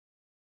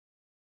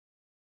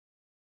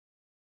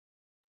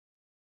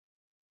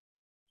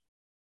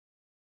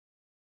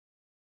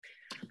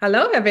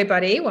Hello,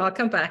 everybody.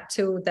 Welcome back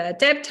to the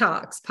Deb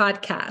Talks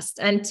podcast.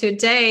 And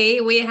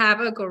today we have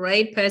a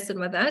great person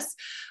with us,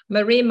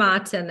 Marie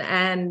Martin.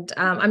 And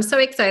I'm so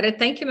excited.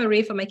 Thank you,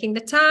 Marie, for making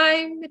the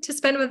time to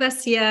spend with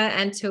us here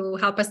and to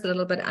help us a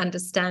little bit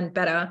understand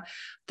better.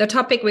 The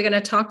topic we're going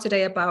to talk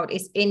today about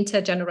is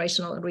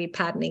intergenerational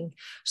repatterning.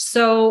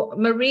 So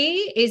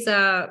Marie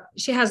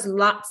she has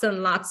lots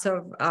and lots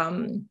of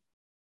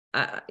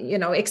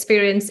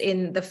experience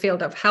in the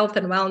field of health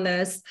and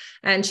wellness.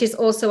 And she's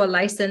also a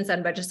licensed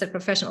and registered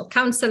professional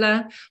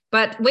counselor.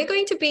 But we're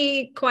going to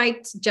be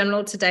quite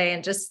general today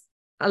and just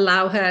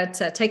allow her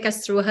to take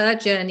us through her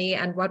journey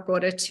and what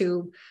brought her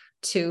to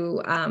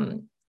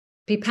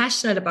be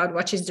passionate about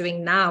what she's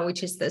doing now,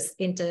 which is this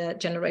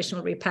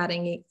intergenerational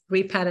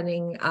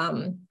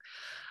repatterning,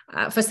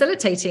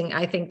 facilitating,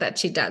 I think, that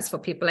she does for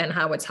people and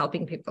how it's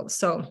helping people.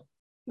 So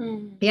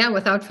yeah,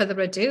 without further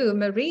ado,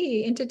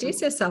 Marie,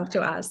 introduce yourself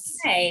to us.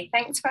 Hey,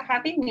 thanks for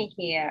having me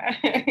here.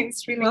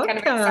 It's really kind of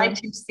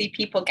exciting to see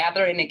people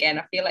gathering again.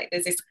 I feel like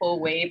there's this whole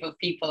wave of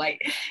people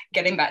like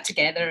getting back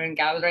together and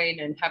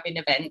gathering and having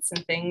events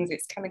and things.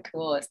 It's kind of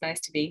cool. It's nice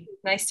to be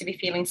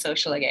feeling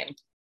social again.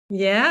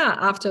 Yeah,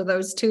 after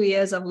those 2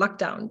 years of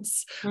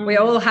lockdowns,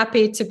 we're all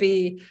happy to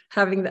be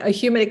having a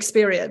human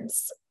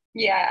experience.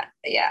 Yeah,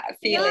 I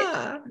feel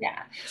it.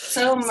 Yeah.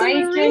 So my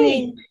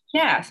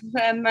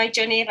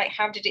journey, like,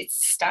 how did it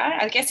start?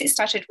 I guess it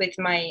started with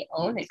my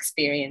own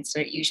experience,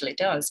 or it usually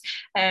does.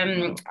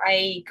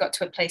 I got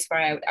to a place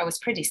where I was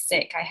pretty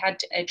sick. I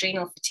had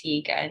adrenal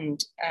fatigue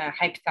and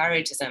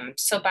hypothyroidism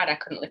so bad I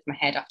couldn't lift my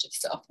head off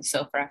the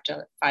sofa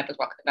after 5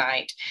 o'clock at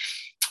night.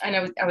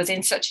 And I was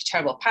in such a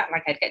terrible pattern.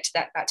 Like, I'd get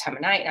to that time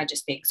of night and I'd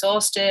just be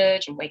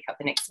exhausted and wake up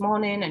the next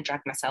morning and drag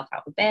myself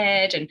out of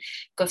bed and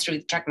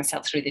drag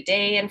myself through the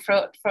day. And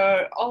for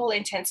all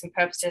intents and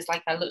purposes,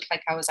 like, I looked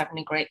like I was having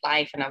a great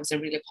life and I was a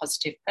really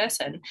positive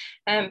person.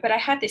 But I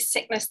had this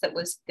sickness that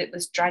was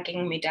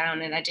dragging me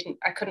down, and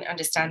I couldn't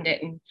understand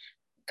it and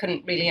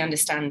couldn't really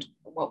understand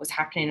what was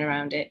happening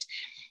around it.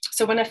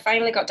 So when I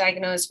finally got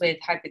diagnosed with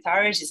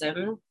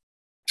hypothyroidism,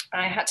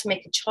 I had to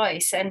make a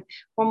choice. And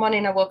one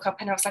morning I woke up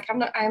and I was like, I'm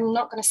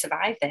not going to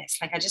survive this.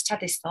 Like, I just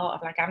had this thought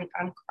of like,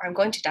 I'm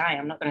going to die.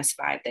 I'm not going to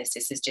survive this.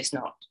 This is just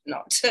not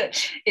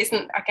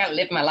I can't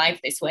live my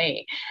life this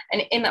way.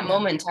 And in that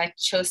moment I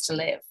chose to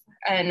live.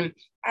 And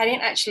I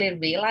didn't actually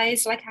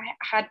realize like I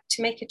had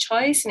to make a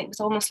choice, and it was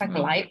almost like a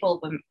light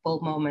bulb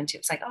moment. It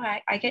was like, oh,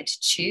 I get to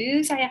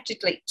choose. I have to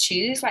like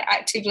choose, like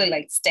actively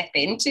like step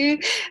into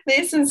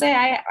this and say,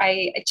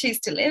 I choose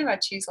to live. I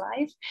choose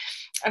life.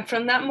 And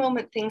from that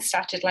moment, things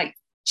started like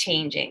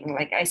changing.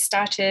 Like, I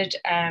started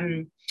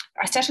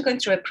going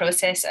through a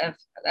process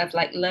of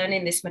like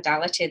learning this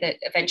modality that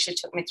eventually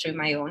took me through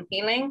my own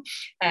healing.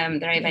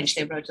 That I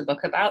eventually wrote a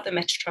book about, the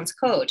Metatrans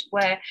Code,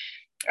 where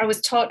I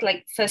was taught,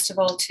 like, first of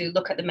all, to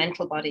look at the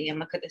mental body and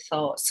look at the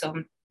thoughts.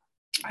 So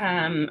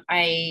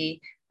I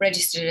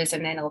registered as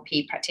an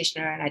NLP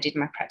practitioner, and I did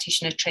my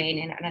practitioner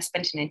training, and I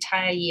spent an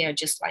entire year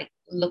just like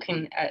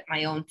looking at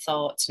my own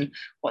thoughts and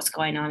what's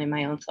going on in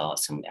my own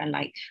thoughts, and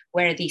like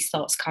where these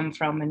thoughts come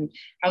from. And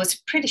I was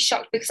pretty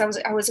shocked because I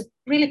was a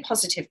really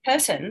positive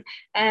person,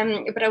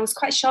 but I was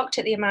quite shocked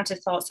at the amount of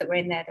thoughts that were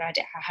in there that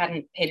I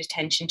hadn't paid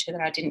attention to,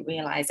 that I didn't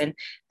realize, and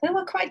they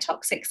were quite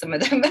toxic, some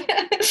of them.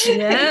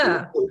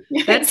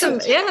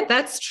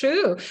 That's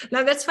true.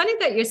 Now, that's funny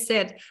that you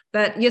said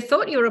that you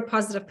thought you were a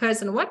positive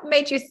person. What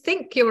made you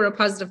think you were a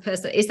positive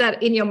person? Is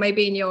that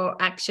maybe in your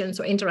actions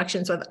or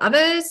interactions with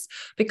others?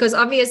 Because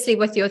obviously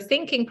with your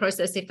thinking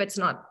process, if it's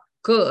not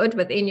good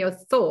within your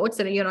thoughts,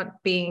 then you're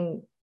not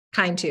being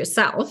kind to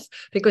yourself,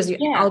 because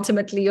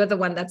ultimately you're the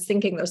one that's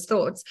thinking those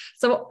thoughts.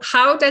 So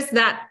what does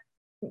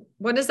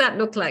that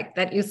look like,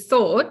 that you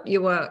thought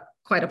you were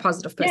quite a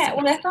positive person? Yeah,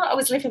 well, I thought I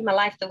was living my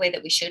life the way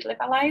that we should live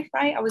our life,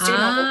 right? I was doing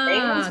all the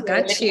things.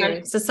 Got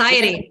you.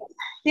 Society.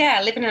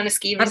 Living on a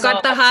ski resort.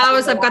 I've got the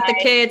house, I've got the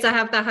kids, I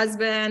have the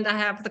husband, I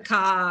have the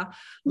car,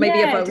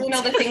 maybe a boat. Doing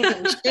all the things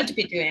that we should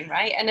be doing,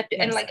 right?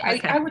 And like,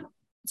 I would,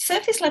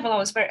 surface level, I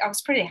was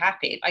pretty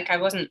happy. Like, I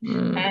wasn't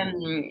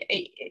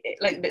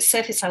like the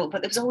surface level,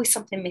 but there was always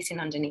something missing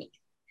underneath.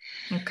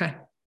 Okay.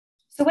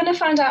 So when I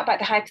found out about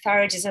the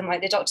hypothyroidism,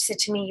 like, the doctor said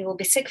to me, you will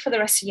be sick for the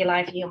rest of your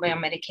life and you'll be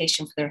on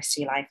medication for the rest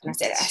of your life. And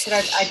I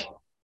said,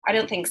 I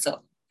don't think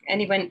so. And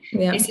he went,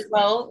 he said,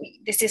 well,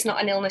 this is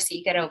not an illness that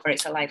you get over.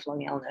 It's a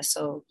lifelong illness.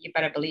 So you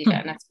better believe it.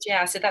 And I said,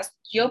 yeah. I said, that's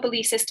your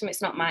belief system.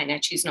 It's not mine. I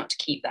choose not to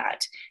keep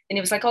that. And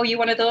he was like, oh, you're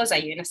one of those, are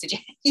you? And I said,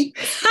 yeah,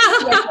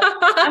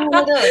 I'm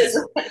one of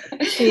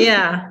those.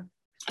 Yeah.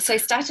 So I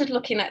started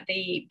looking at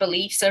the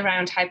beliefs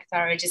around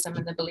hypothyroidism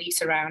and the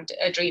beliefs around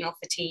adrenal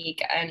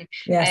fatigue, and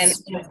I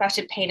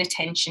started paying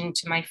attention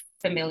to my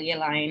familiar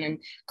line, and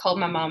called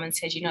my mom and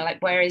said,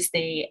 like, where is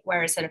there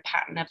a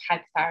pattern of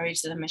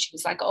hypothyroidism? And she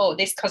was like, oh,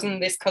 this cousin,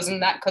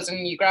 that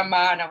cousin, your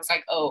grandma. And I was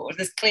like, oh,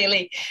 there's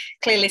clearly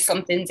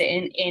something's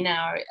in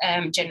our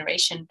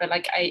generation. But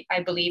like,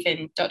 I believe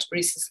in Dr.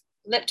 Bruce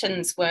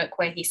Lipton's work,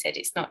 where he said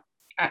it's not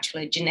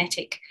actually a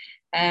genetic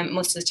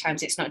Most of the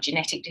times it's not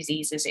genetic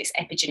diseases, it's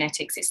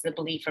epigenetics, it's the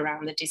belief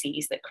around the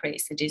disease that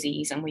creates the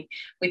disease. And we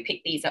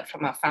pick these up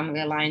from our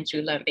family line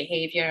through learned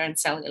behavior and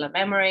cellular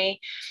memory.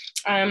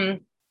 And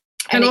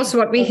also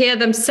what we hear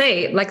them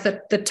say, like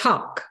the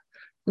talk.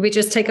 We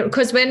just take it,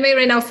 because when we're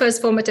in our first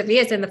formative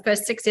years, in the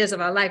first 6 years of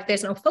our life,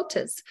 there's no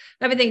filters.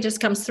 Everything just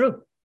comes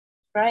through.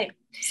 Right.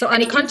 So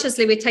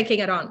unconsciously, we're taking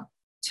it on.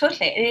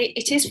 Totally.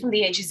 It is from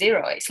the age of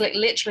 0. It's like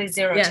literally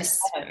 0 to 7.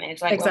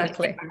 It's like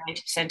exactly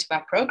 90% of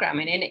our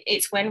programming. And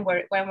it's when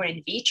we're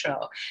in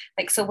vitro.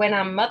 Like, so when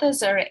our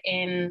mothers are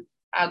in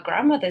our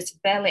grandmother's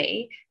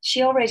belly,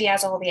 she already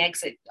has all the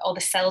eggs, all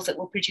the cells that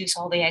will produce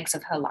all the eggs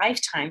of her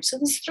lifetime. So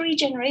there's 3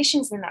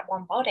 generations in that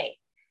one body.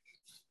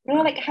 You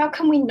know, like, how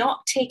can we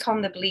not take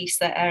on the beliefs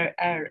that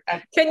are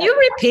can you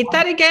repeat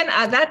that again?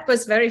 That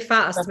was very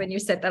fast when you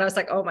said that. I was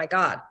like, oh my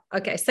God.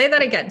 Okay, say that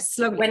again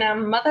slowly. When our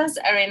mothers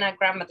are in our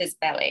grandmother's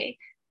belly,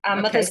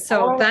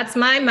 that's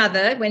my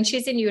mother when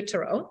she's in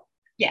utero.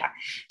 Yeah,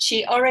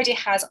 she already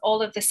has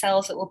all of the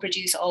cells that will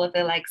produce all of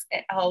her eggs.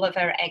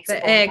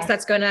 The eggs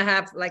that's going to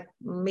have like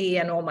me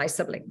and all my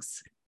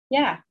siblings.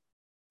 Yeah.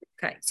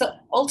 Okay. So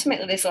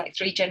ultimately, there's like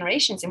 3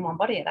 generations in one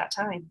body at that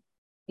time.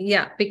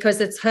 Yeah,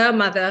 because it's her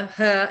mother,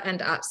 her,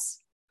 and us.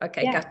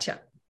 Okay, Gotcha.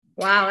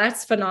 Wow,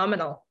 that's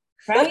phenomenal.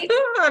 Right?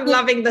 I'm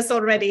loving this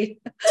already.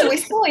 So we're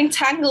so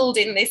entangled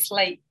in this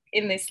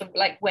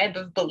web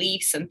of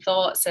beliefs and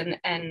thoughts and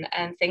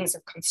things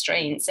of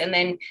constraints. And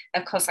then,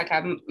 of course, like,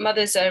 our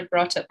mothers are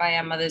brought up by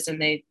our mothers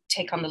and they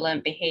take on the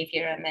learned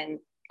behavior. And then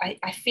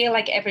I feel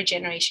like every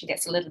generation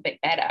gets a little bit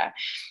better.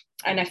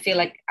 And I feel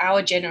like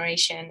our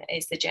generation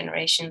is the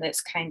generation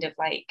that's kind of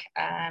like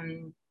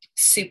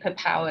super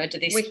powered.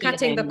 We're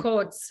cutting the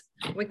cords.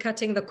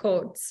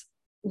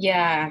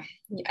 Yeah.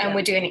 And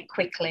we're doing it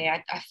quickly.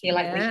 I feel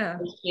like we're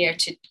here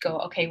to go,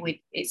 okay,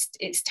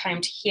 it's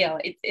time to heal.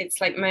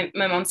 It's like my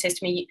mom says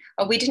to me,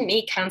 oh, we didn't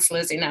need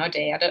counselors in our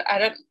day.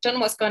 I don't know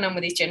what's going on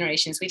with these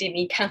generations. We didn't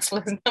need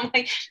counselors. And I'm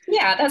like,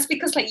 yeah, that's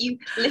because, like, you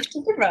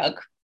lifted the rug,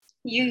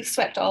 you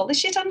swept all the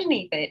shit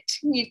underneath it,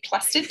 you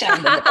plastered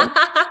down the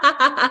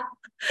rug.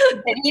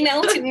 Then you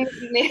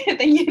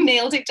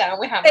nailed it down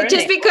with hammer.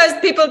 Just because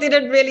people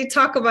didn't really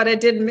talk about it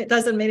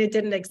doesn't mean it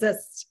didn't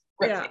exist.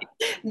 Right.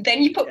 Yeah.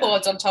 Then you put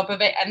boards on top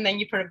of it, and then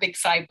you put a big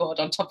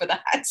sideboard on top of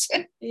that.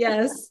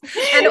 Yes.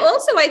 And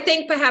also, I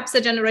think perhaps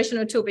a generation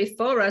or two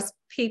before us,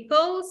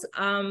 people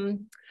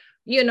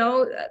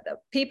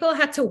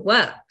had to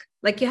work.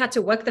 Like, you had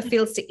to work the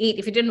fields to eat.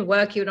 If you didn't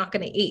work, you're not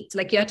going to eat.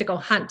 Like, you had to go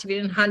hunt. If you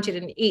didn't hunt, you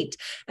didn't eat.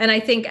 And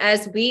I think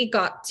as we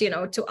got,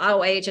 to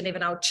our age, and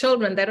even our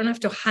children, they don't have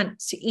to hunt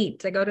to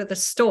eat. They go to the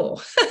store.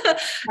 Right.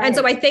 And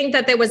so I think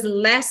that there was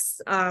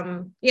less,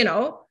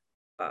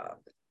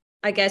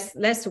 I guess,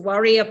 less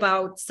worry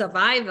about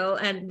survival,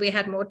 and we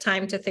had more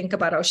time to think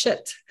about our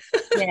shit.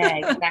 Yeah,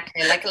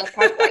 exactly. Like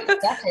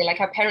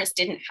our parents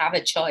didn't have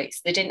a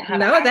choice. They didn't have.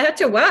 No, they had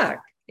to work.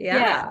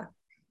 Yeah.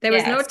 There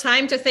was no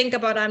time to think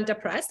about, I'm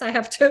depressed, I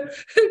have to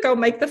go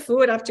make the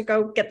food, I have to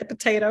go get the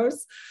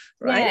potatoes.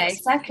 Right. Yeah,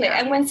 exactly.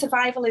 And when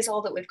survival is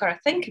all that we've got to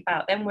think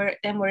about, then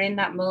we're in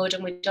that mode,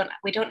 and we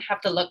don't have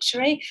the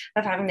luxury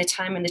of having the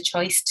time and the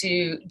choice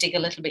to dig a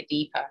little bit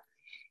deeper.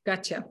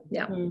 Gotcha.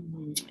 Yeah.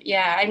 Mm-hmm.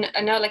 Yeah.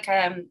 I know, like,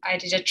 I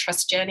did a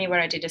trust journey where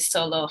I did a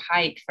solo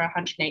hike for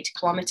 180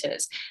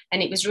 kilometers.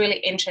 And it was really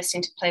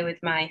interesting to play with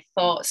my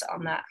thoughts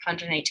on that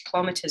 180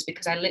 kilometers,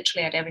 because I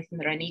literally had everything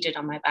that I needed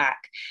on my back.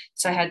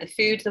 So I had the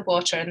food, the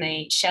water, and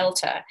the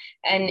shelter.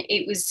 And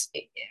it was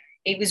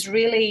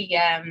really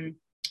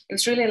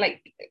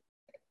like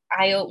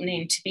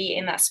eye-opening to be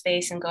in that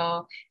space and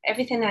go,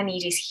 everything I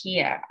need is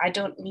here. I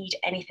don't need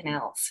anything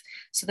else.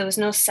 So there was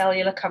no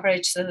cellular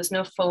coverage, there was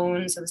no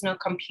phones, there was no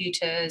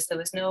computers, there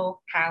was no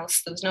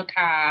house, there was no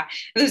car,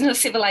 there was no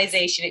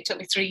civilization. It took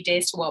me 3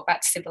 days to walk back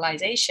to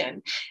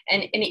civilization.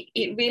 And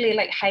it really,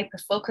 like,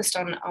 hyper-focused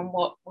on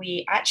what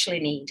we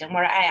actually need. And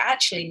what I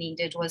actually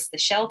needed was the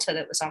shelter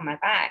that was on my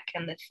back,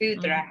 and the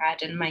food that I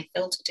had, and my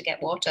filter to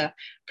get water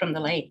from the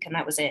lake. And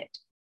that was it.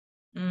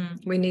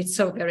 We need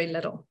so very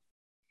little.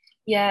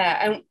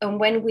 Yeah, and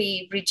when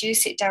we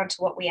reduce it down to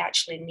what we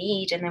actually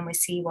need, and then we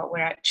see what we're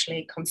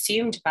actually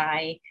consumed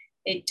by,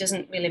 it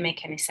doesn't really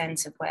make any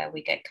sense of where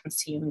we get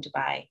consumed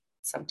by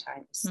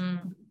sometimes.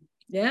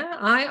 Yeah,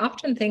 I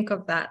often think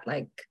of that,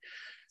 like,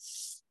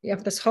 you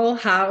have this whole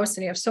house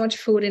and you have so much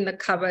food in the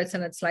cupboards,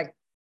 and it's like,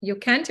 you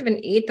can't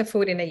even eat the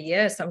food in a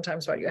year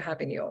sometimes what you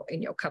have in your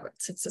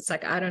cupboards. It's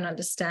like, I don't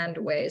understand,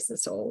 where is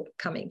this all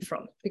coming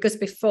from? Because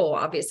before,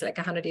 obviously, like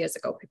 100 years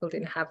ago, people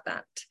didn't have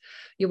that.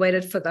 You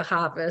waited for the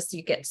harvest,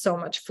 you get so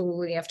much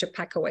food, you have to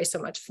pack away so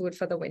much food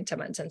for the winter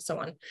months and so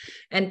on.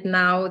 And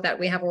now that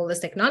we have all this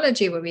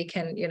technology where we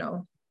can,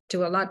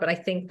 do a lot, but I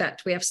think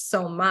that we have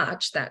so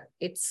much that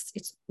it's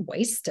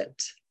wasted.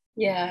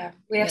 Yeah,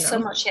 we have so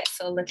much yet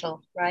so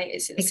little, right?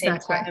 It's at the same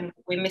time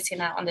we're missing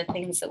out on the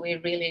things that we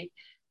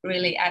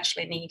really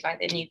actually need, like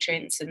the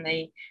nutrients and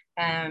the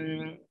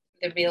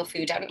the real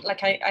food. And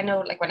like I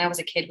know, like when I was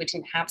a kid, we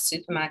didn't have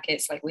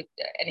supermarkets,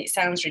 and it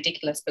sounds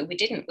ridiculous, but we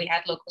didn't. We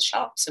had local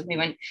shops, and we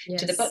went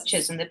to the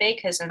butchers and the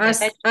bakers and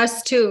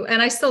us too.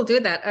 And I still do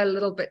that a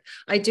little bit.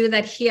 I do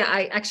that here.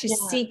 I actually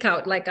seek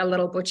out like a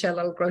little butcher, a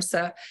little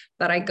grocer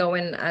that I go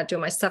and do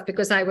my stuff,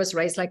 because I was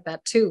raised like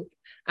that too.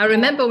 I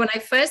remember when I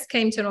first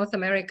came to North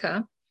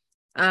America,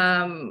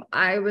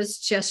 I was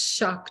just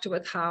shocked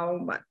with how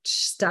much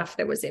stuff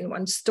there was in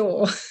one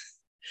store.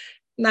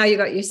 Now you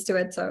got used to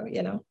it, so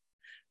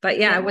but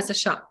it was a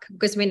shock,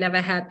 because we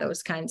never had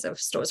those kinds of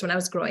stores when I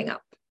was growing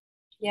up.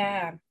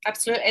 Yeah,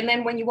 absolutely. And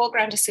then when you walk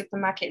around a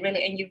supermarket,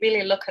 really, and you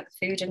really look at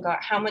the food and go,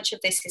 how much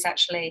of this is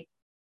actually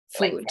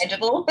food, like,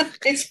 edible?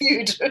 It's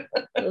food.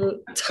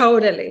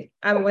 Totally,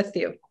 I'm with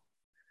you.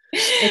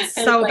 It's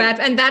so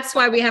bad, and that's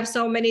why we have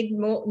so many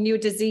more new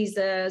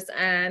diseases,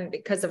 and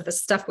because of the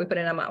stuff we put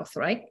in our mouth,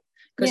 right?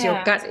 Because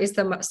your gut is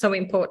so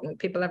important.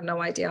 People have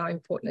no idea how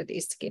important it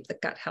is to keep the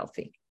gut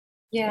healthy.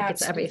 Yeah,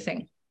 it's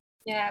everything.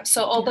 Yeah.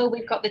 So although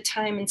we've got the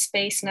time and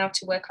space now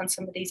to work on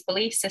some of these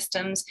belief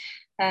systems,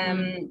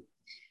 I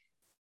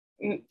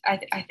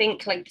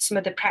think like some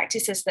of the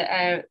practices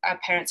that our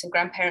parents and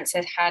grandparents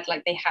had,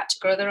 like they had to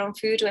grow their own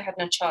food. They had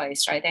no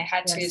choice, right? They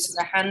had to. So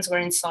their hands were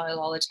in soil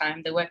all the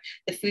time. The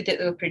food that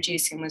they were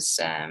producing was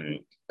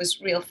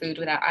real food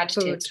without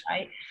additives,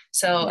 right?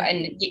 So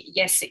and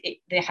yes,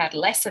 they had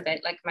less of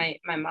it. Like my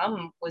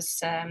mum was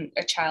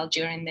a child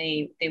during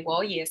the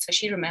war years, so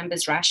she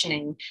remembers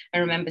rationing and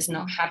remembers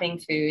not having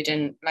food,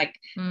 and like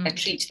a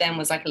treat then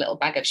was like a little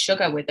bag of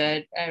sugar with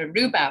a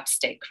rhubarb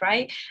stick,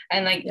 right?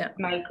 And like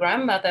my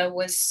grandmother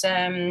was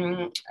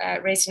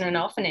raised in an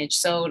orphanage,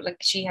 so like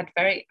she had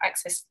very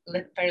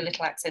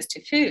little access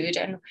to food,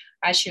 and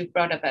as she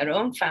brought up her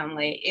own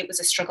family, it was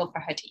a struggle for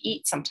her to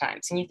eat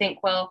sometimes. And you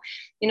think, well,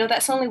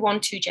 that's only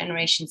 1-2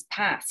 generations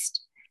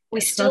past.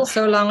 It's not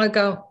so long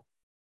ago.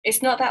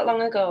 It's not that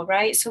long ago,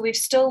 right? So we're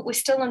still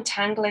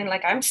untangling,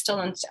 like I'm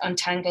still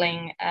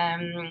untangling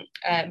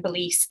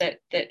beliefs that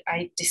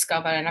I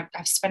discover, and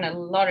I've spent a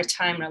lot of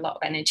time and a lot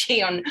of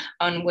energy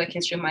on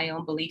working through my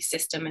own belief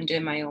system and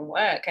doing my own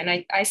work. And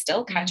I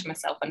still catch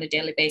myself on a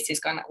daily basis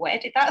going, where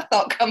did that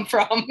thought come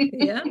from?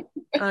 Yeah,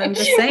 I'm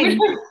the same.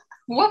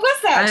 What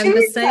was that? I'm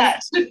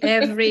the same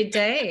every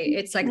day.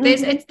 It's like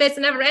there's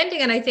never ending.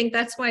 And I think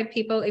that's why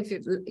people, if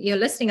you're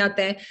listening out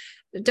there,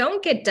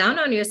 don't get down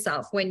on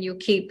yourself when you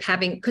keep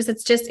having, because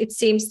it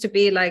seems to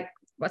be like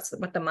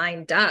what the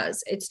mind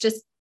does. It's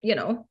just,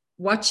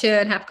 watch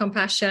it, have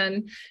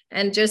compassion,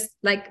 and just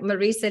like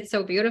Marie said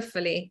so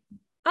beautifully,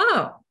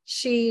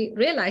 she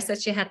realized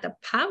that she had the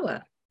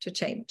power to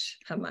change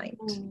her mind.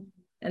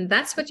 And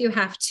that's what you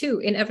have too.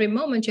 In every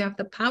moment, you have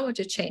the power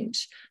to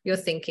change your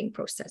thinking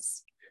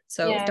process.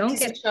 So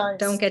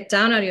don't get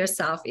down on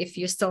yourself if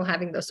you're still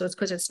having those thoughts,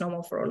 because it's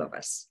normal for all of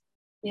us.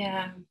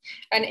 Yeah.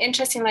 And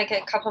interesting, like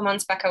a couple of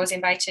months back, I was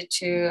invited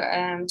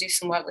to do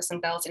some work with some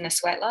girls in a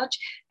sweat lodge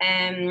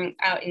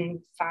out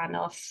in far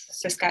north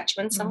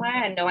Saskatchewan somewhere.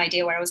 I had no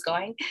idea where I was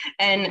going.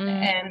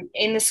 And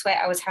in the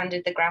sweat, I was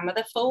handed the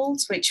grandmother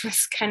folds, which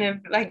was kind of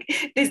like,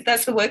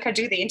 that's the work I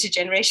do, the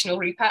intergenerational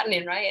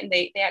repatterning, right? And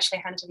they actually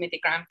handed me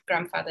the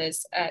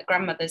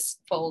grandmother's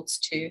folds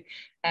to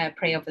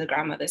pray over the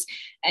grandmothers.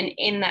 And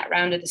in that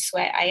round of the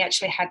sweat, I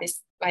actually had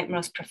this like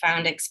most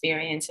profound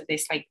experience of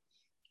this, like,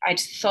 I'd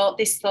thought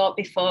this thought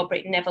before, but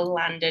it never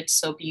landed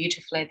so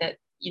beautifully that,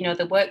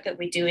 the work that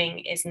we're doing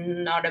is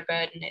not a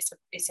burden.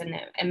 It's an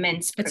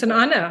immense privilege. It's an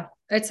honor.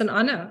 It's an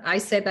honor. I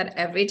say that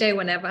every day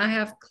whenever I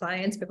have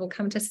clients, people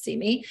come to see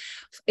me.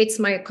 It's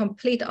my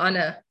complete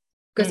honor,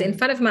 because in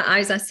front of my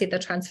eyes, I see the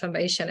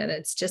transformation, and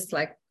it's just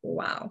like,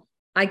 wow,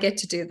 I get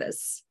to do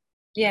this.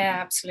 Yeah,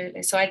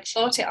 absolutely. So I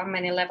thought it on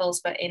many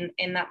levels, but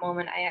in that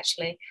moment, I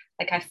actually,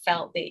 like, I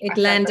felt it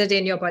landed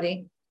in your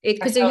body.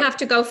 Because you have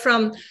to go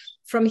from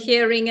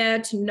hearing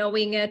it,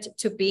 knowing it,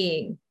 to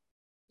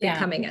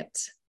becoming it.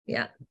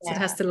 Yeah. So it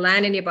has to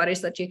land in your body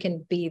so that you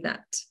can be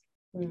that.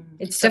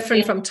 It's so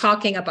different from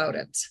talking about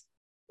it.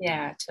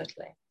 Yeah,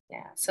 totally.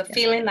 Yeah. So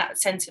feeling that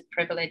sense of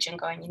privilege and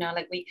going,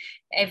 like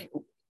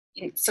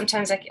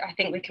sometimes I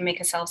think we can make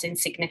ourselves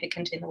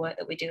insignificant in the work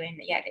that we're doing,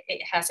 but yet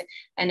it has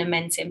an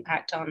immense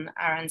impact on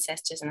our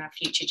ancestors and our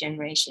future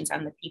generations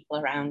and the people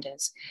around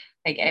us.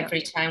 Like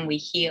every time we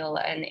heal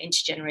an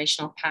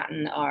intergenerational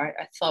pattern or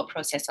a thought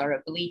process or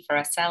a belief for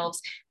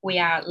ourselves, we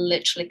are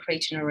literally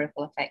creating a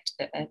ripple effect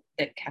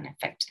that can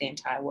affect the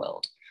entire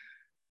world.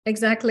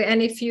 Exactly.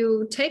 And if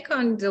you take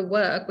on the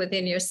work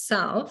within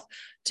yourself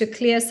to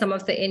clear some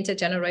of the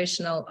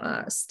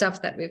intergenerational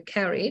stuff that we've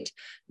carried,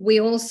 we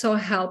also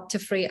help to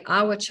free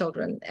our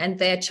children and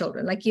their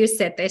children. Like you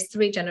said, there's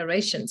 3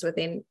 generations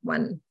within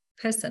one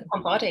person.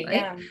 One body, right?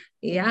 Yeah.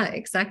 Yeah,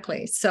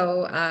 exactly.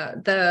 So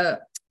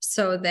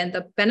then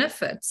the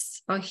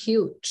benefits are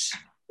huge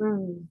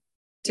to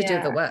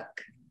do the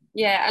work.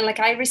 Yeah, and like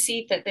I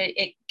received that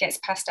it gets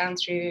passed down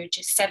through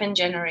just 7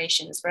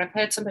 generations, but I've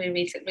heard somebody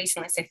recently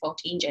say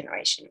 14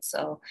 generations.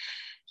 So,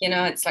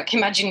 it's like,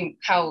 imagine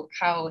how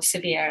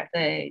severe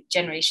the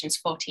generations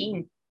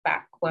 14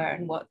 back were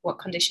and what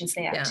conditions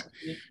they had to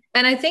be.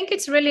 And I think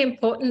it's really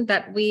important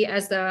that we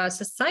as a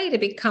society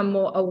become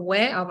more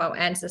aware of our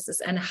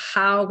ancestors and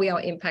how we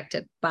are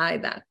impacted by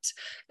that.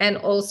 And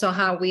also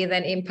how we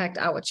then impact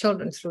our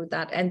children through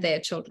that and their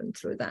children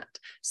through that.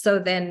 So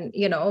then,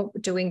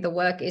 doing the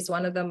work is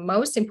one of the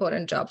most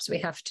important jobs we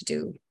have to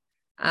do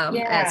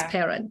as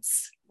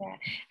parents. Yeah,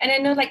 and I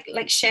know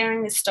like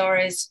sharing the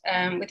stories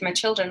with my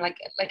children, like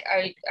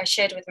I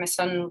shared with my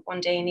son one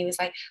day, and he was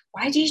like,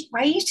 why do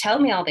you tell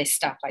me all this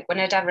stuff? Like when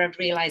I'd have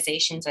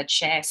realizations, I'd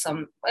share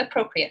some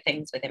appropriate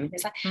things with him, and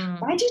he's like,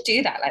 why do you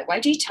do that? Like, why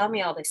do you tell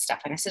me all this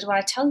stuff? And I said, well,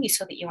 I tell you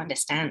so that you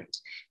understand,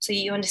 so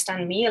you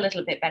understand me a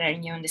little bit better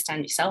and you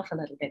understand yourself a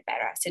little bit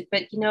better. I said,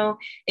 but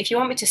if you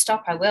want me to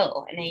stop, I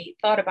will. And he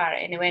thought about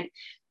it and he went,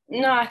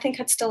 no, I think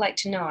I'd still like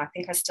to know. I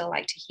think I'd still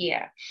like to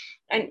hear.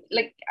 And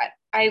like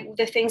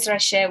the things that I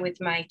share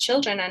with my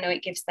children, I know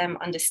it gives them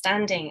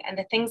understanding. And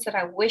the things that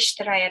I wish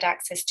that I had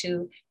access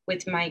to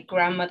with my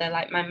grandmother,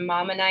 like my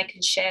mom and I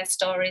can share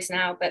stories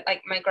now, but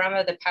like my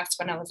grandmother passed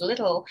when I was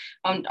little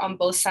on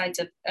both sides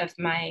of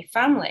my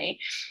family.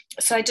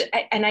 So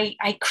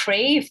I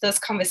crave those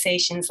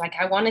conversations. Like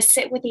I want to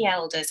sit with the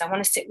elders. I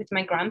want to sit with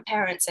my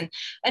grandparents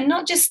and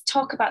not just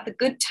talk about the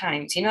good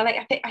times,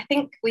 like I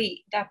think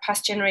our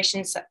past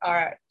generations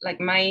are like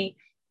my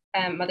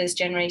mother's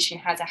generation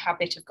has a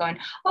habit of going,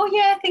 oh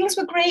yeah, things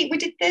were great, we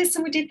did this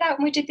and we did that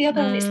and we did the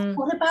other, and it's like,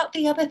 what about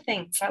the other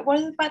things? Like,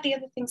 what about the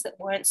other things that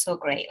weren't so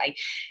great? Like,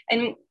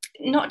 and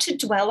not to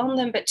dwell on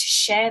them, but to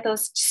share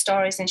those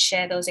stories and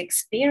share those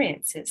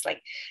experiences.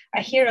 Like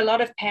I hear a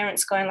lot of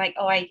parents going like,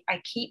 oh, I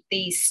keep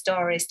these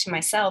stories to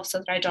myself so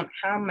that I don't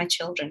harm my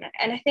children.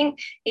 And I think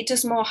it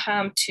does more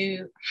harm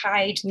to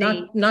hide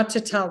not to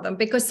tell them,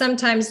 because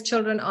sometimes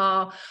children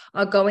are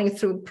going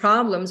through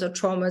problems or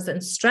traumas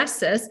and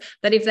stresses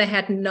that if they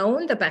had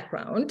known the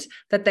background,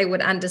 that they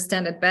would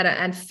understand it better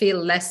and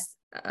feel less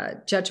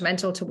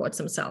judgmental towards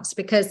themselves.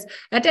 Because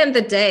at the end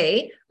of the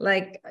day,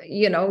 like,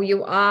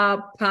 you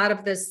are part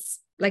of this,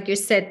 like you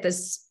said,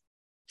 this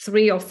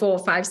 3 or 4,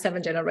 5,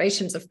 7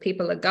 generations of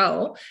people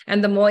ago.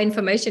 And the more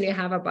information you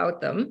have about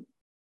them,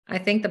 I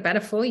think the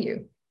better for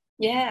you.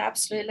 Yeah,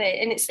 absolutely.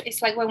 And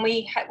it's like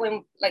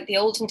when like the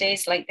olden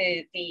days, like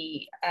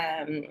the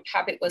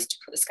habit was to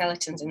put the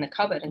skeletons in the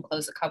cupboard and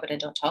close the cupboard and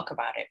don't talk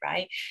about it,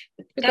 right?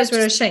 Because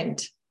we're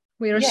ashamed.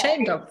 We're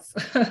ashamed of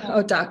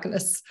our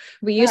darkness.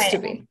 We used to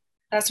be.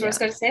 That's what I was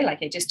going to say.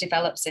 Like it just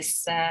develops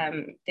this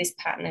this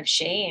pattern of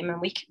shame, and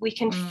we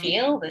can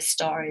feel the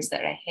stories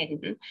that are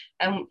hidden.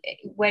 And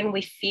when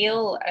we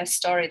feel a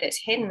story that's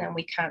hidden and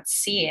we can't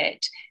see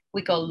it,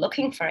 we go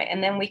looking for it,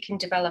 and then we can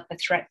develop a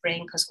threat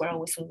brain because we're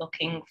always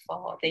looking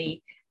for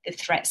the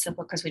threats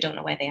because we don't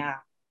know where they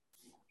are.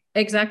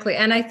 Exactly.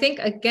 And I think,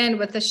 again,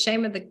 with the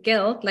shame and the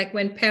guilt, like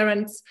when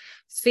parents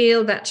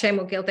feel that shame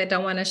or guilt, they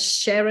don't want to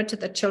share it to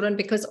the children,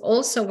 because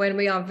also when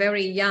we are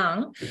very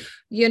young,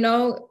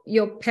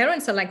 your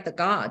parents are like the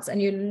gods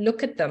and you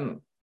look at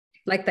them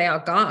like they are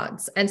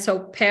gods. And so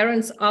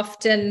parents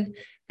often,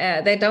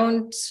 they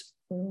don't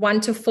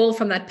want to fall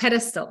from that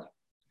pedestal.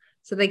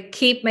 So they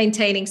keep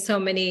maintaining so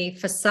many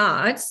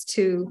facades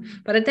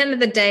but at the end of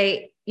the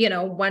day,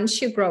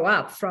 once you grow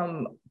up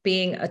from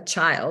being a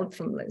child,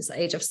 from the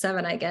age of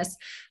 7, I guess,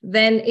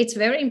 then it's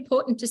very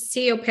important to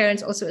see your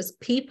parents also as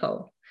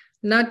people,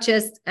 not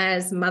just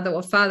as mother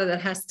or father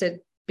that has to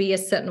be a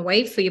certain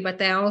way for you, but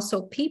they're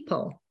also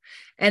people.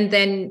 And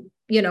then,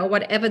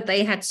 whatever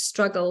they had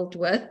struggled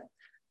with,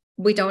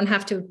 we don't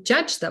have to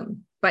judge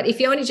them. But if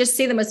you only just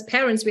see them as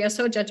parents, we are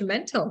so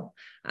judgmental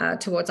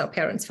towards our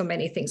parents for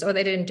many things. Oh,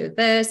 they didn't do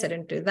this, they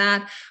didn't do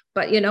that.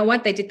 But you know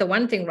what? They did the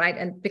one thing right,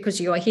 and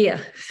because you are here.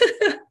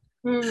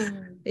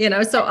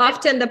 So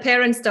often the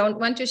parents don't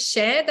want to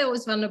share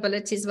those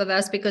vulnerabilities with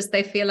us because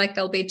they feel like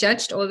they'll be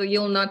judged, or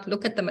you'll not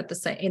look at them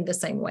in the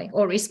same way,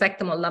 or respect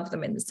them or love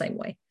them in the same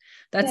way.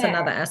 That's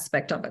another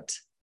aspect of it.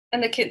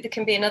 And there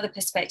can be another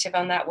perspective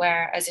on that,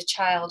 where as a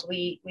child,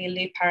 we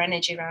loop our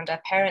energy around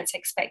our parents,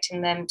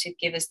 expecting them to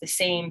give us the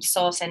same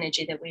source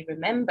energy that we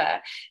remember.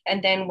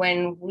 And then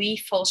when we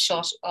fall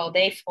short, or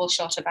they fall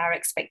short of our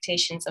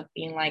expectations of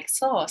being like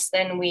source,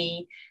 then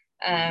we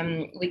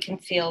can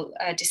feel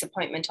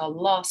disappointment or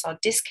loss or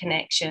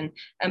disconnection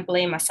and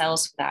blame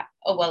ourselves for that.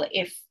 Oh, well,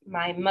 if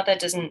my mother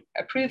doesn't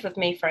approve of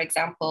me, for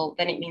example,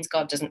 then it means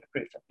God doesn't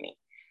approve of me.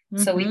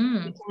 Mm-hmm. So we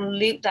can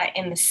loop that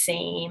in the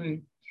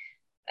same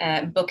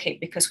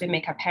bucket, because we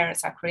make our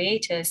parents our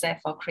creators.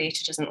 Therefore,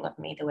 creator doesn't love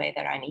me the way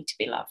that I need to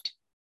be loved.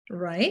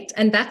 Right.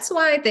 And that's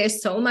why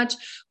there's so much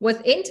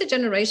with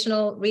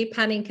intergenerational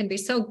replanning can be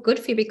so good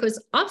for you,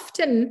 because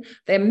often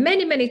there are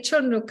many, many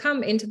children who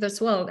come into this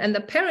world and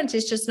the parent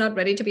is just not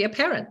ready to be a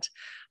parent.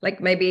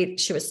 Like maybe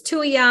she was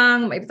too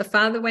young, maybe the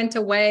father went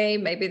away,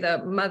 maybe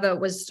the mother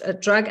was a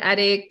drug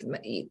addict,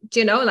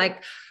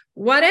 like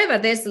whatever.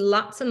 There's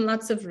lots and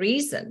lots of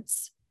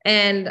reasons.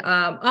 And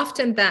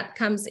often that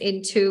comes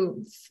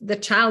into the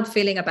child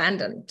feeling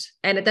abandoned.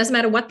 And it doesn't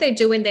matter what they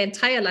do in their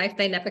entire life,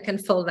 they never can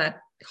fill that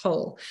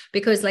hole.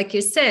 Because like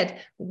you said,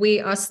 we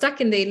are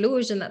stuck in the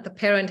illusion that the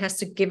parent has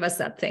to give us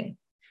that thing.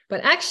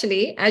 But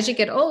actually, as you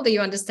get older,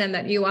 you understand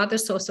that you are the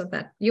source of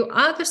that. You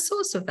are the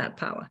source of that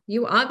power.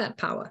 You are that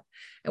power.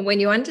 And when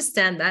you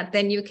understand that,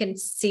 then you can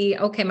see,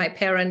 okay, my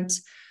parent,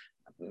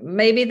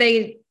 maybe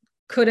they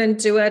couldn't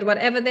do it,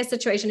 whatever their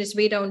situation is,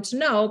 we don't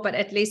know, but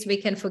at least we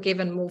can forgive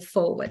and move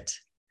forward.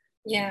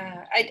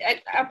 Yeah,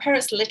 our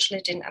parents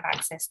literally didn't have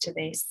access to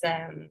this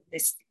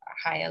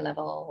higher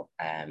level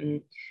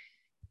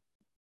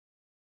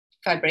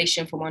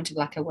vibration, for want of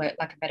lack of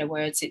better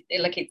words.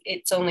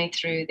 It's only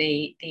through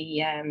the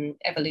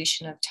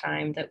evolution of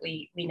time that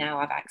we now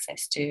have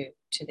access to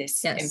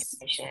this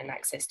information and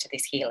access to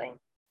this healing.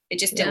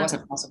 It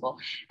wasn't possible.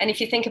 And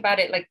if you think about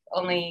it, like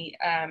only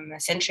a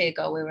century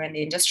ago, we were in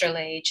the industrial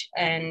age,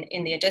 and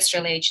in the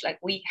industrial age, like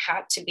we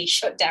had to be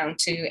shut down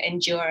to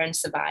endure and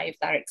survive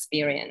that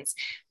experience.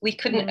 We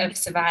couldn't have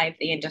survived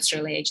the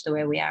industrial age the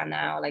way we are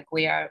now. Like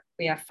we are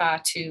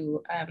far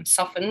too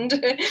softened.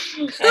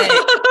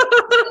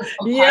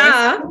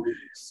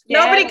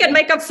 Nobody can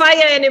make a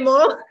fire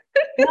anymore.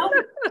 No.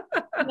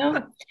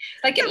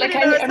 Like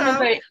I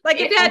remember,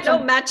 if you had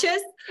no matches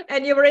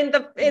and you were in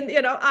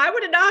I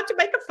wouldn't know how to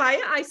make a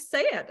fire. I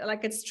say it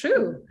like it's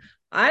true.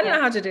 I don't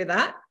know how to do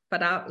that,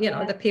 but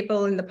the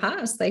people in the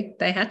past, they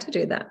had to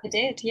do that. They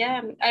did,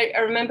 yeah. I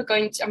remember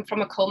I'm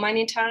from a coal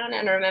mining town,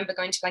 and I remember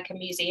going to like a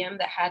museum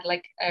that had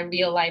like a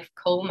real life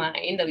coal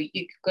mine that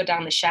you could go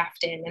down the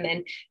shaft in, and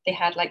then they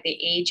had like the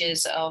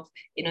ages of,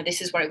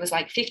 this is where it was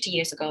like 50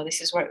 years ago, this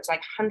is where it was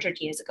like 100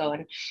 years ago,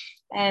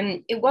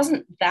 and it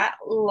wasn't that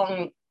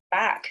long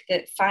back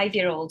that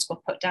 5-year-olds were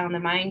put down the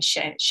mine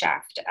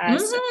shaft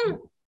as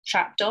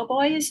trapdoor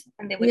boys,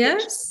 and they would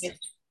just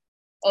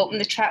open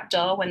the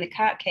trapdoor when the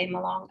cart came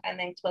along and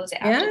then close it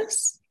after.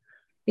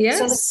 Yes.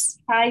 So the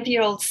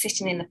 5-year-olds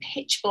sitting in the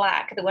pitch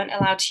black, they weren't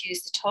allowed to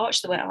use the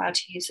torch, they weren't allowed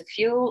to use the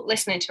fuel,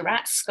 listening to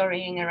rats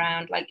scurrying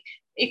around. Like,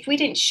 if we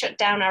didn't shut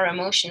down our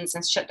emotions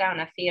and shut down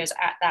our fears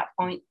at that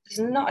point,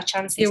 there's not a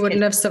chance you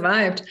wouldn't have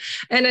survived.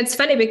 And it's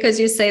funny because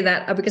you say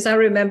that, because I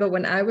remember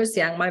when I was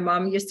young, my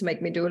mom used to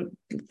make me do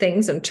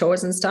things and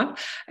chores and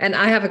stuff. And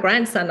I have a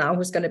grandson now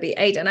who's going to be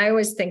 8. And I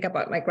always think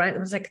about my grandson.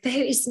 I was like,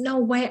 there is no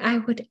way I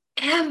would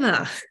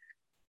ever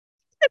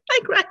get my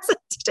grandson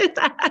to do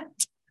that.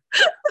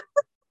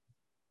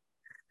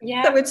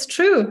 Yeah. So it's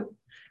true.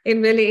 It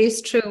really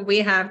is true. We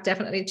have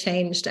definitely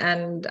changed,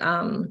 and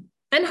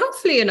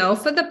hopefully,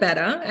 for the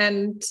better,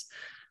 and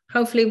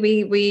hopefully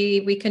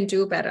we can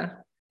do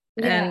better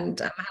and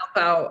help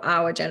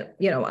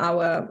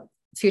our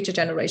future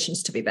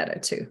generations to be better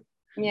too.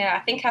 Yeah,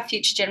 I think our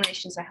future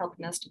generations are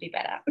helping us to be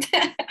better.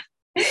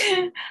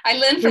 I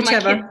learn from my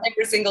kids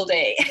every single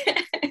day.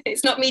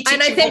 It's not me teaching.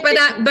 And I think,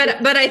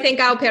 but I think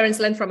our parents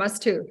learn from us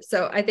too.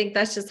 So I think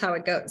that's just how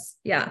it goes.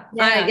 Yeah,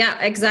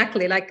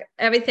 exactly. Like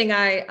everything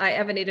I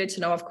ever needed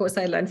to know, of course,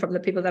 I learned from the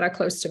people that are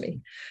close to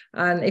me.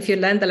 And if you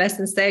learn the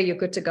lessons there, you're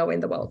good to go in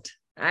the world.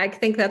 I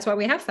think that's why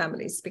we have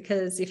families,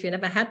 because if you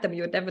never had them,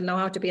 you would never know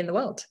how to be in the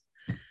world.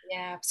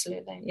 Yeah,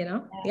 absolutely.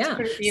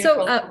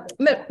 So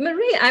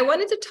Marie, I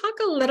wanted to talk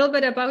a little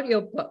bit about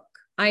your book.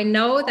 I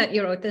know that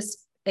you wrote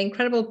this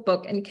incredible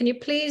book, and can you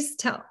please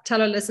tell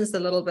our listeners a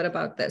little bit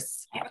about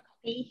this?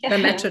 The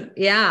Metron.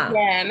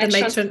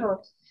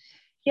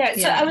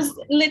 So I was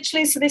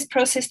literally, this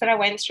process that I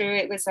went through,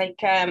 it was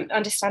like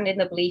understanding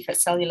the belief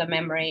at cellular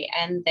memory,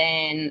 and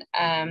then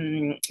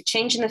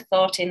changing the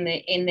thought in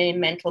the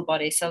mental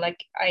body. So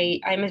like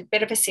I'm a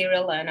bit of a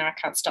serial learner. I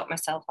can't stop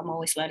myself. I'm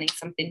always learning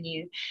something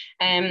new.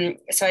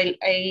 So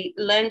I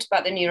learned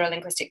about the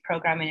neuro-linguistic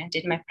programming. I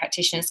did my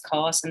practitioner's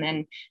course, and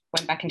then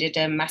went back and did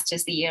a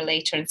master's the year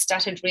later, and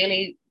started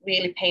really,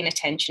 really paying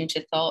attention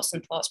to thoughts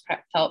and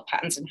thought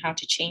patterns and how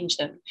to change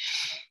them.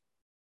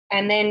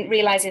 And then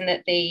realizing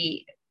that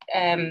the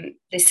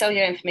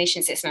cellular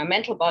information sits in our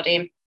mental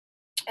body,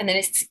 and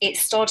then it's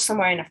stored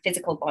somewhere in our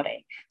physical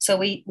body. So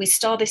we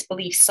store this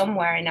belief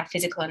somewhere in our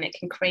physical, and it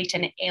can create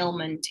an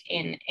ailment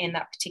in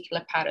that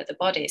particular part of the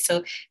body.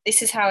 So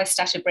this is how I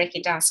started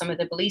breaking down some of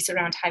the beliefs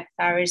around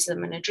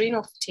hypothyroidism and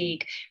adrenal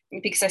fatigue,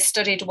 because I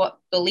studied what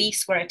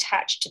beliefs were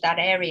attached to that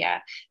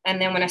area. And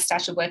then when I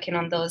started working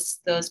on those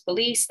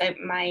beliefs,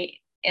 my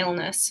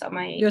illness or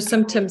your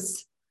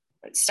symptoms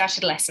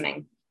started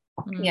lessening.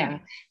 Yeah.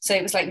 So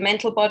it was like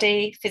mental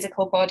body,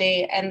 physical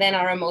body, and then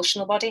our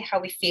emotional body, how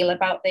we feel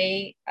about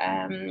the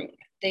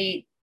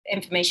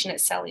information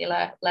at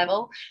cellular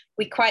level.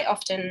 We quite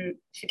often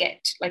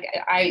forget, like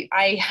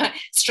I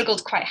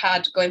struggled quite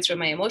hard going through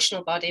my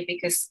emotional body,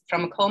 because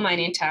from a coal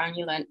mining town,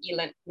 you learn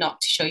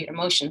not to show your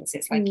emotions.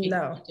 It's like you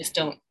just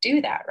don't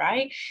do that,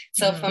 right?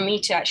 So for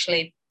me to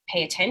actually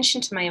pay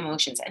attention to my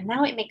emotions, and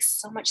now it makes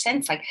so much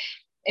sense. Like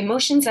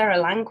emotions are a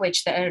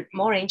language that are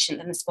more ancient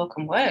than the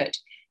spoken word.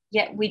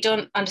 Yet we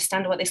don't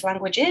understand what this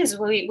language is.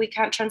 We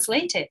can't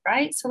translate it,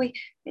 right? So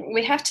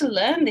we have to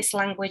learn this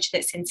language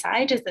that's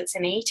inside us, that's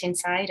innate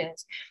inside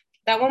us.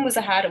 That one was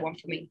a harder one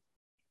for me.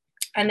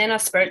 And then our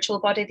spiritual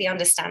body, the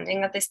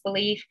understanding of this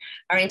belief,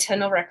 our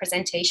internal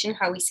representation,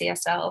 how we see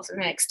ourselves,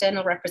 and an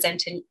external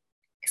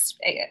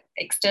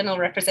external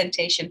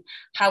representation,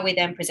 how we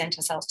then present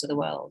ourselves to the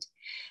world.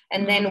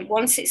 And then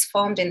once it's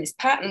formed in this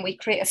pattern, we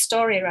create a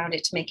story around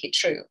it to make it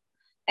true.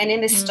 And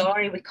in this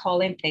story, we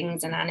call in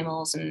things and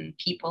animals and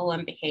people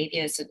and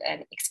behaviors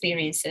and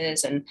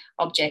experiences and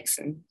objects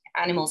and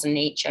animals and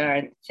nature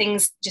and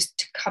things just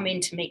to come in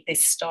to make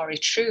this story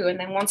true. And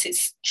then once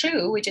it's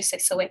true, we just say,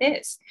 so it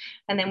is.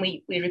 And then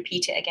we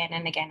repeat it again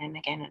and again and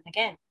again and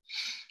again.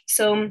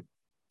 So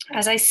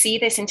as I see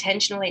this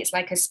intentionally, it's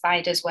like a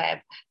spider's web.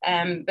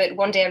 But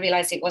one day I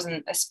realized it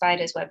wasn't a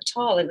spider's web at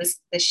all. It was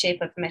the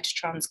shape of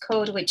Metatron's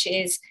code, which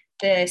is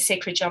the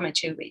sacred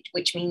geometry,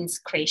 which means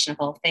creation of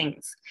all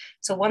things.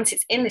 So once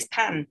it's in this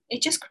pattern,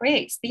 it just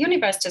creates. The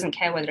universe doesn't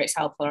care whether it's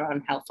helpful or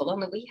unhelpful,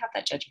 only we have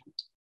that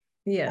judgment.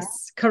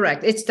 Yes,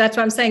 correct. That's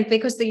what I'm saying,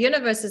 because the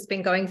universe has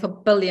been going for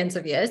billions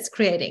of years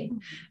creating.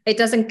 It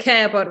doesn't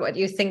care about what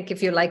you think,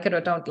 if you like it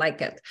or don't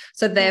like it.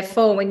 So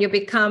therefore, when you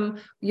become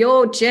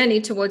your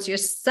journey towards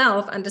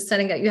yourself,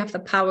 understanding that you have the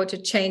power to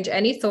change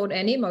any thought,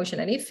 any emotion,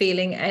 any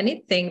feeling,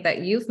 anything that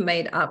you've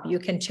made up, you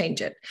can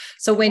change it.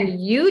 So when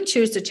you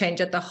choose to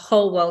change it, the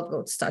whole world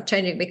will start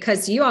changing,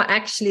 because you are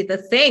actually the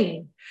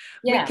thing.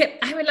 Yeah.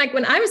 Like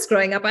when I was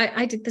growing up,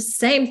 I did the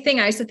same thing.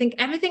 I used to think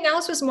everything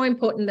else was more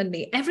important than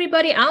me.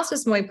 Everybody else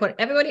was more important.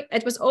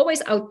 It was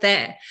always out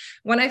there.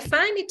 When I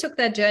finally took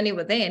that journey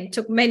within,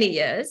 took many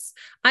years,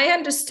 I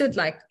understood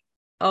like,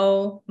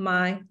 oh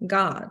my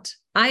God,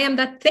 I am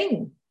that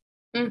thing.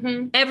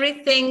 Mm-hmm.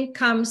 Everything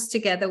comes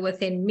together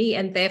within me,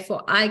 and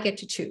therefore I get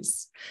to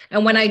choose.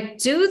 And when I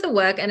do the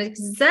work, and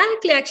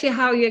exactly actually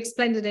how you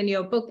explained it in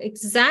your book,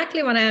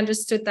 exactly when I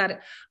understood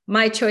that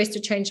my choice to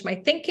change my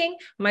thinking,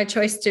 my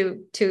choice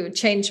to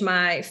change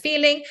my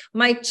feeling,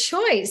 my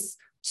choice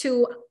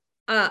to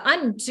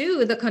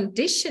undo the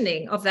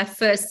conditioning of that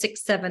first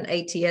 6, 7,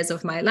 8 years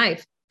of my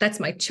life. That's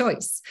my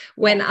choice.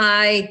 When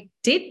I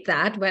did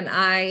that, when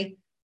I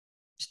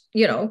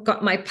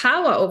got my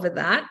power over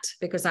that,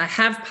 because I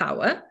have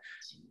power,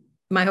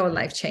 my whole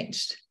life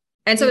changed.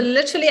 And so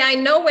literally, I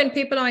know when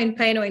people are in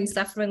pain or in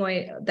suffering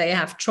or they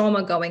have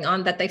trauma going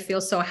on, that they feel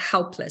so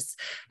helpless.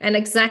 And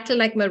exactly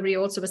like Marie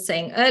also was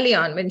saying early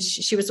on, when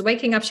she was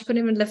waking up, she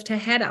couldn't even lift her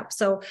head up.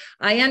 So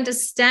I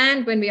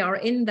understand when we are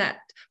in that,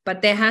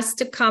 but there has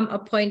to come a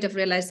point of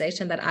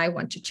realization that I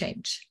want to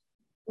change.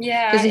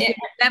 Yeah. Because if you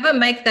never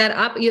make that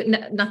up,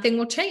 nothing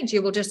will change.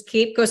 You will just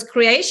keep, because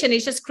creation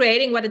is just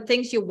creating what it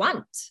thinks you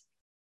want.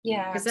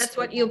 Yeah. Because that's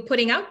what you're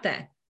putting out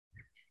there.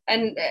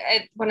 And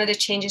one of the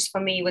changes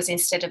for me was,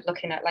 instead of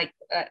looking at like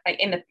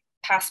in the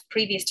past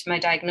previous to my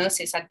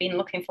diagnosis, I'd been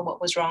looking for what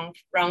was wrong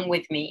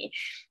with me.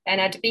 And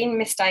I'd been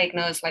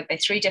misdiagnosed like by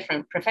 3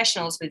 different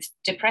professionals with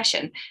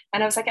depression.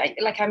 And I was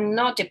like, I'm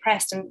not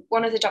depressed. And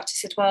one of the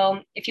doctors said,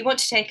 well, if you want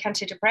to take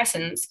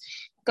antidepressants,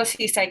 go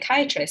see a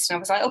psychiatrist. And I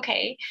was like,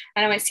 okay.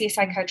 And I went to see a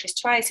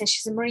psychiatrist twice. And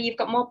she said, Marie, you've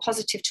got more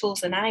positive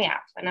tools than I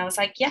have. And I was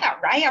like, yeah,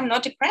 right. I'm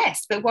not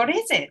depressed, but what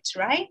is it?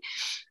 Right.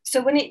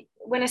 So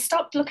when I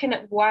stopped looking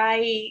at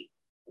why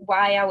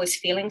I was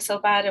feeling so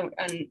bad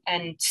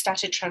and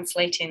started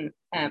translating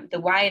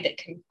the why that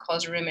can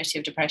cause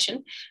ruminative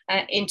depression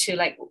into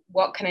like,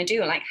 what can I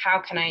do? Like, how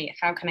can I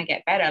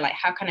get better? Like,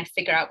 how can I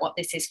figure out what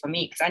this is for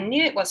me? Because I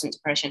knew it wasn't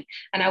depression,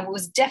 and I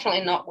was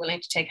definitely not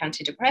willing to take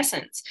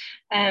antidepressants.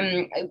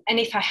 And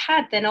if I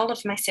had, then all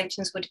of my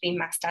symptoms would have been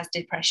masked as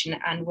depression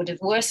and would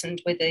have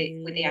worsened with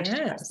the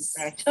antidepressants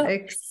that I took.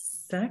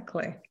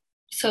 Exactly.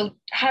 So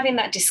having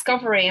that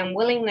discovery and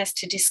willingness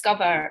to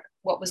discover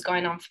what was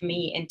going on for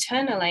me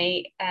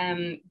internally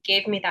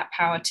gave me that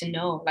power to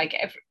know. Like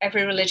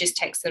every religious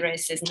text there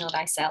is says, know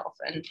thyself.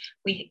 And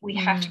we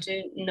have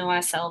to know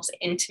ourselves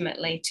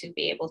intimately to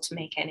be able to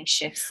make any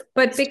shifts.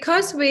 But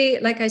because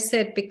like I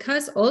said,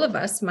 because all of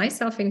us,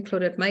 myself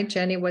included, my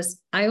journey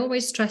was, I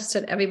always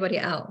trusted everybody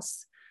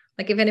else.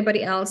 Like if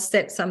anybody else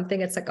said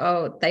something, it's like,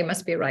 oh, they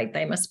must be right.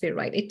 They must be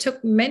right. It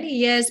took many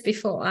years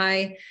before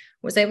I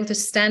was able to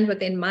stand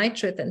within my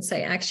truth and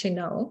say, actually,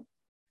 no,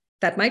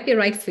 that might be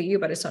right for you,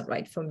 but it's not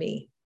right for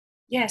me.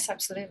 Yes,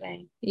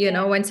 absolutely. You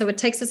know, and so it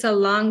takes us a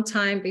long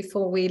time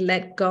before we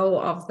let go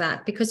of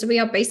that, because we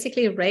are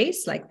basically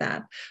raised like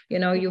that. You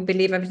know, you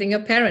believe everything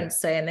your parents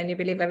say, and then you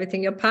believe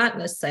everything your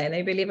partners say, and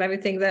you believe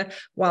everything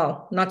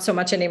not so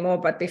much anymore,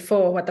 but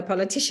before, what the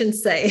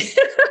politicians say.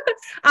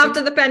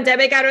 After the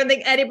pandemic, I don't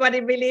think anybody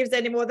believes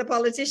anymore the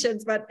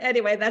politicians, but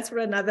anyway, that's for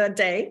another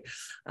day.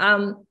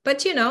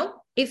 But, you know,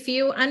 if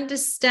you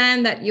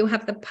understand that you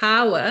have the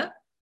power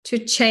to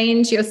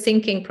change your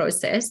thinking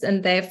process,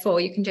 and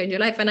therefore you can change your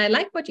life. And I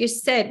like what you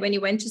said when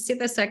you went to see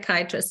the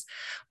psychiatrist,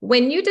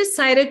 when you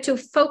decided to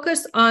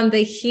focus on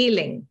the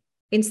healing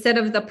instead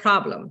of the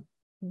problem,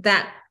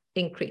 that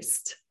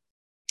increased.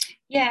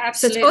 Yeah,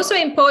 absolutely. So it's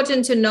also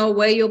important to know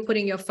where you're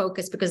putting your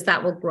focus, because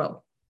that will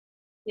grow.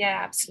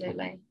 Yeah,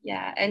 absolutely.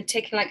 Yeah. And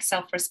taking like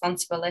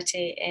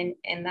self-responsibility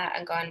in that,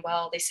 and going,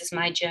 well, this is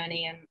my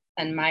journey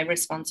and my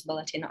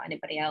responsibility, not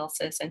anybody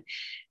else's.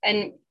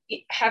 And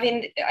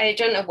I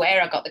don't know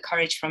where I got the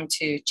courage from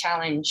to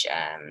challenge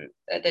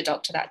the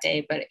doctor that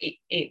day, but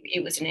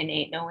it was an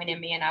innate knowing in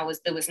me, and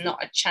there was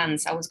not a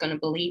chance I was going to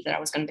believe that I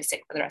was going to be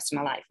sick for the rest of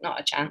my life. Not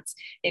a chance.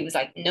 It was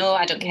like, no,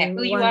 I don't care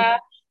who you are,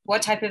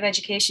 what type of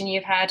education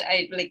you've had.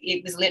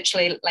 It was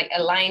literally like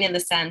a line in the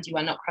sand. You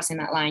are not crossing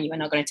that line. You are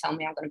not going to tell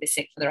me I'm going to be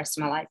sick for the rest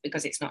of my life,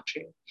 because it's not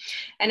true.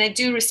 And I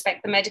do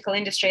respect the medical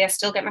industry. I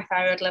still get my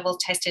thyroid levels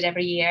tested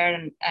every year,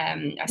 and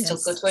I still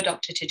go to a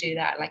doctor to do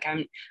that. Like,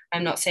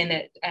 I'm not saying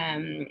that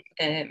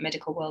the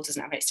medical world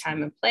doesn't have its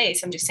time and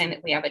place. I'm just saying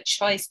that we have a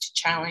choice to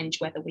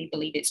challenge whether we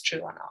believe it's true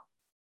or not.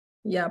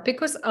 Yeah,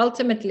 because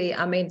ultimately,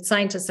 I mean,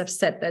 scientists have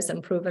said this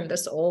and proven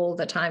this all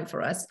the time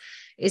for us,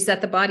 is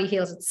that the body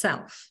heals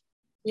itself.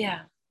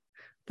 Yeah.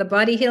 The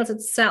body heals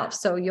itself.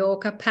 So your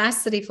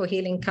capacity for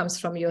healing comes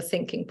from your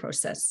thinking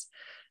process.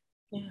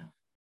 Yeah.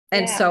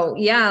 And so,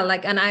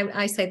 like, and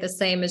I say the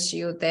same as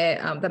you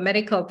there. The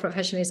medical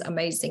profession is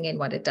amazing in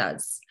what it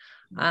does.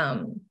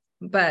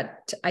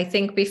 But I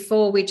think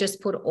before we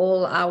just put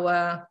all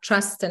our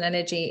trust and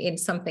energy in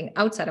something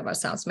outside of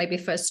ourselves, maybe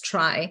first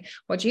try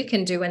what you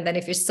can do. And then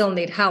if you still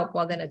need help,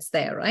 well, then it's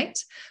there, right?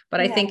 But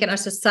I think in our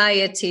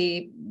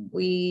society,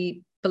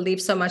 we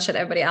believe so much that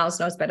everybody else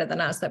knows better than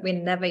us that we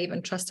never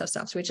even trust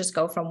ourselves. We just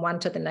go from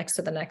one to the next,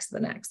 to the next, to the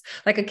next,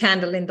 like a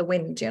candle in the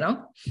wind, you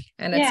know?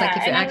 And it's like,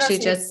 if you actually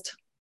just...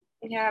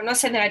 Yeah, I'm not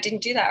saying that I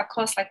didn't do that. Of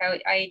course, like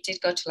I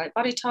did go to like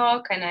Body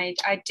Talk, and I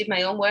did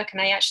my own work,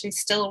 and I actually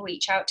still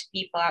reach out to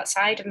people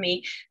outside of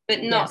me,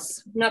 but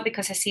not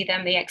because I see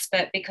them the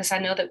expert, because I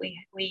know that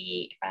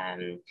we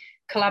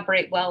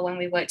collaborate well when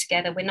we work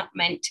together. We're not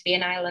meant to be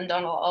an island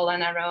all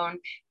on our own,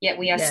 yet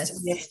we are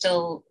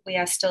still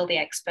the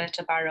expert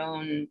of our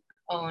own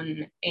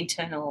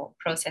internal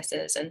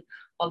processes. And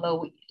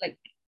although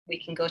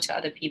we can go to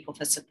other people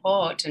for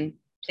support, and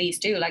please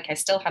do, like, I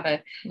still have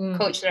a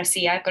coach that I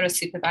see. I've got a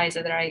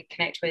supervisor that I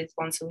connect with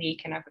once a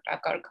week, and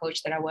I've got a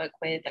coach that I work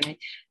with, and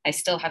I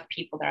still have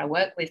people that I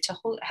work with to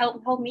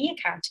help hold me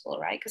accountable,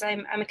 right? Because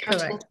I'm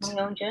accountable to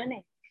my own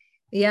journey.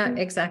 Yeah,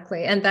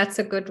 exactly. And that's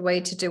a good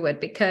way to do it,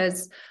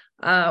 because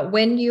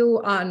when you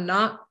are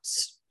not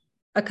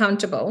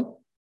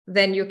accountable,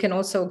 then you can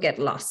also get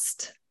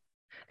lost.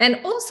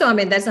 And also, I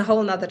mean, there's a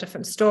whole nother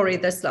different story.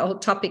 There's the whole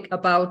topic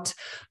about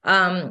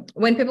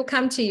when people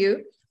come to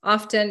you,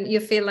 often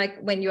you feel like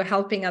when you're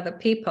helping other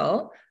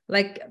people,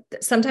 like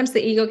sometimes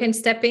the ego can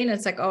step in.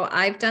 It's like, oh,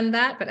 I've done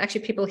that. But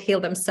actually people heal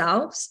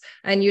themselves,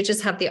 and you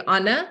just have the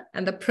honor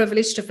and the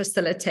privilege to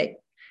facilitate.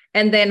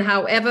 And then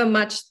however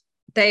much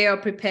they are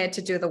prepared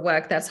to do the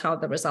work, that's how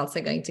the results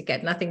are going to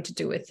get, nothing to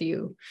do with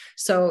you.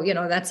 So, you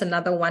know, that's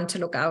another one to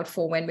look out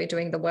for when we're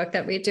doing the work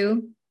that we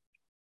do.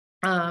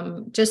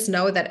 Just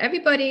know that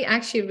everybody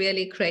actually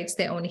really creates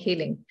their own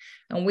healing,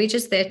 and we're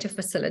just there to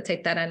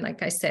facilitate that. And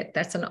like I said,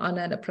 that's an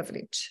honor and a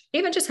privilege.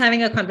 Even just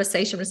having a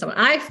conversation with someone,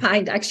 I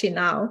find actually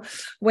now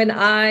when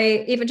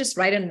I even just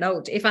write a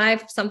note, if I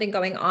have something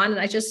going on and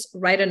I just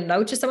write a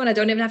note to someone, I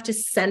don't even have to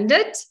send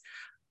it.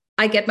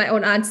 I get my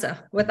own answer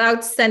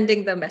without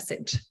sending the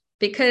message.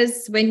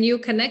 Because when you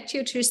connect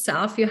you to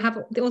yourself, you have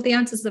all the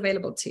answers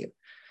available to you,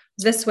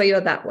 this way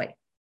or that way.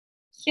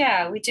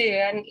 Yeah, we do.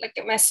 And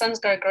like my son's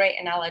got a great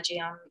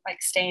analogy on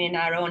like staying in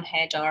our own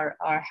head or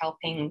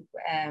helping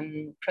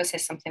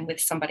process something with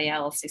somebody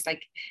else. It's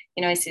like,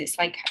 you know, it's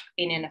like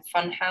being in a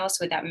fun house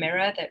with that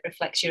mirror that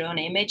reflects your own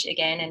image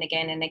again and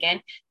again and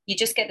again. You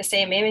just get the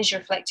same image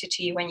reflected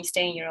to you when you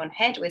stay in your own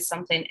head with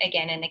something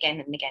again and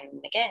again and again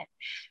and again.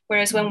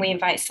 Whereas when we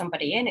invite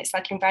somebody in, it's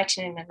like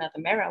inviting in another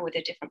mirror with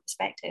a different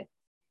perspective.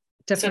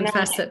 Different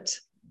facet.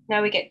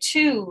 Now we get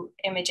two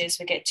images,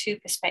 we get two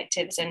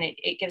perspectives, and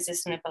it gives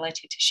us an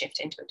ability to shift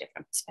into a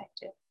different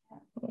perspective.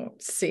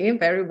 See,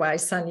 very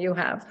wise son you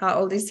have. How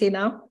old is he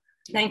now?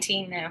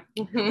 19 now.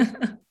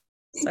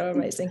 So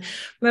amazing.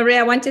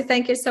 Maria, I want to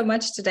thank you so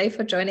much today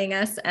for joining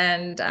us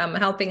and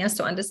helping us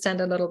to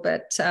understand a little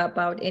bit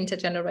about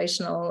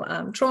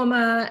intergenerational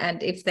trauma.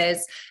 And if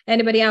there's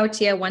anybody out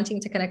here wanting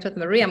to connect with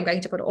Maria, I'm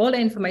going to put all the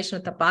information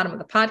at the bottom of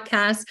the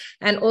podcast.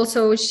 And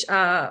also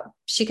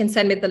she can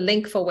send me the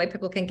link for where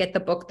people can get the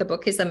book. The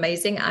book is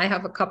amazing. I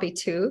have a copy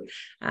too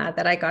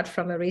that I got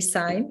from Marie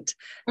signed.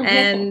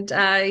 And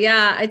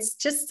it's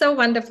just so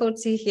wonderful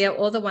to hear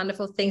all the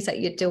wonderful things that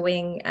you're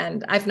doing.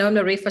 And I've known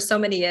Marie for so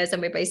many years,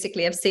 and we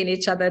basically have seen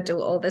each other do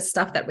all this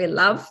stuff that we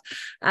love.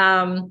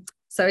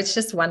 So it's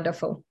just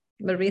wonderful.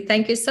 Marie,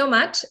 thank you so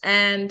much.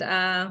 And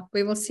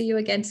we will see you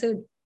again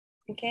soon.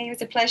 Okay, it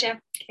was a pleasure.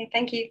 Okay,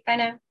 thank you. Bye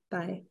now.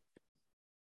 Bye.